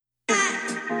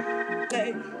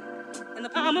In the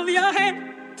palm of your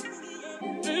hand.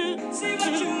 See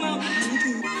what you want.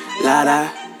 La da,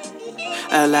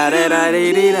 a la da da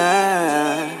dee dee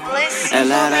da, Bliss. a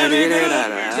la da dee dee da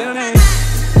da.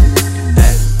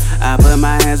 I put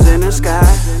my hands in the sky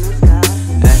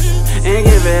and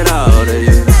give it all to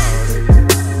you.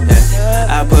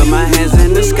 I put my hands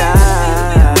in the sky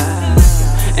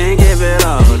and give it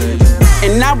all to you.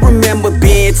 And I remember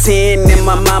being 10 in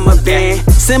my mama van,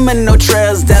 Seminole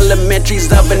Trails,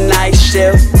 elementaries of a night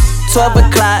shift. 12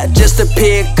 o'clock just to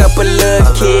pick up a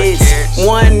little kids.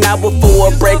 1 hour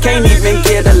for a break, can't even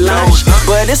get a lunch.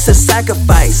 But it's a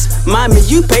sacrifice, mommy,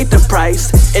 you paid the price.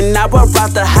 And now I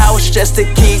rock the house just to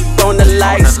keep on the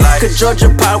lights. Cause Georgia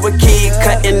Power keep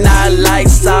cutting our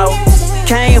lights out.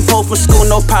 Came home from school,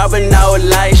 no power, no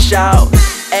lights out.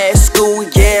 At school,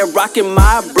 yeah, rocking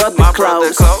my brother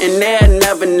clothes. And they'll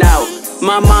never know,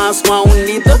 my mom's won't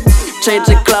either.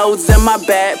 Changing clothes in my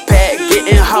backpack,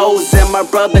 getting hoes in my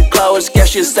brother clothes.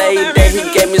 Guess you say that he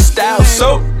gave me style.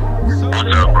 So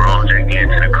what's up, bro? Just getting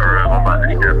to the crib. I'm about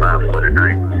to step out for the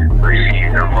night. But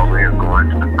shit, I'm over here going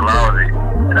to the closet,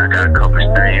 and I got a couple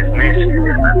stains missing.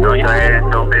 I know your ass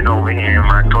don't been over here in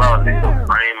my closet.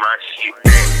 Bring my shit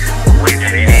back. Wait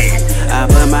till it is. I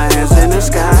put my hands in the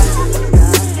sky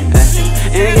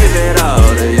and give it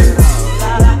all to you.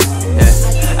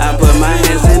 I put my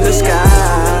hands in the sky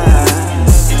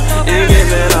and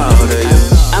give it all to you.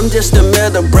 I'm just a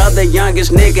middle brother,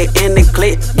 youngest nigga in the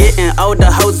clique. Getting older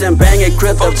hoes and banging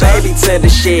crypto baby to the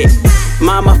shit.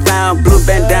 Mama found blue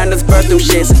bandanas, birth them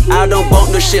shits. I don't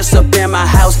want no shits up in my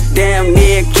house, damn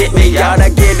near kicked me out. I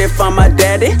get it from my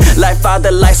daddy, like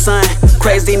father, like son.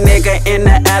 Crazy nigga in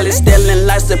the alley, stealing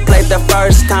lights to play the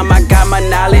first time I got my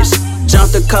knowledge.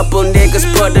 Jumped a couple niggas,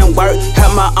 put in work,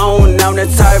 had my own on the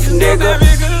turf, nigga.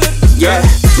 Yeah,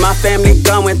 my family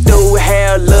going through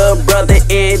hell, little brother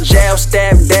in jail,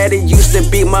 stepdaddy used to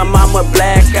beat my mama,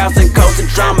 blackouts and coastal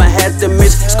drama, had to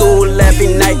miss school every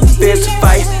night, fist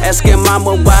fight, asking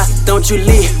mama why don't you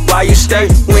leave, why you stay,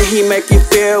 when he make you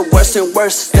feel worse and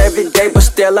worse every day, but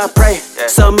still I pray,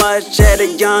 so much at a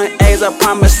young age, I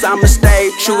promise I'ma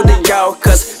stay true to y'all,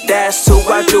 cause that's who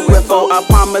I do it for, I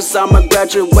promise I'ma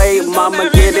graduate, mama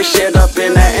get this shit up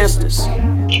in that instance.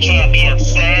 You can't be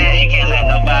upset, you can't let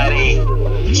nobody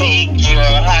take your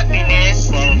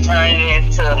happiness and turn it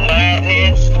into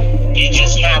madness. You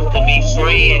just have to be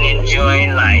free and enjoy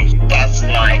life. That's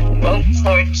my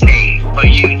forte for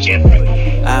you,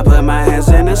 Jeffrey. I put my hands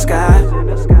in the sky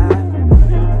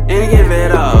and give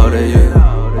it all to you.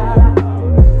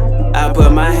 I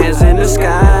put my hands in the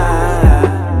sky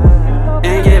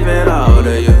and give it all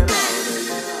to you.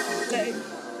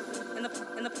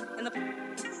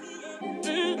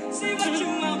 See what you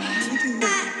want.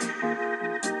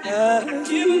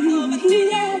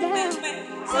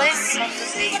 Bliss.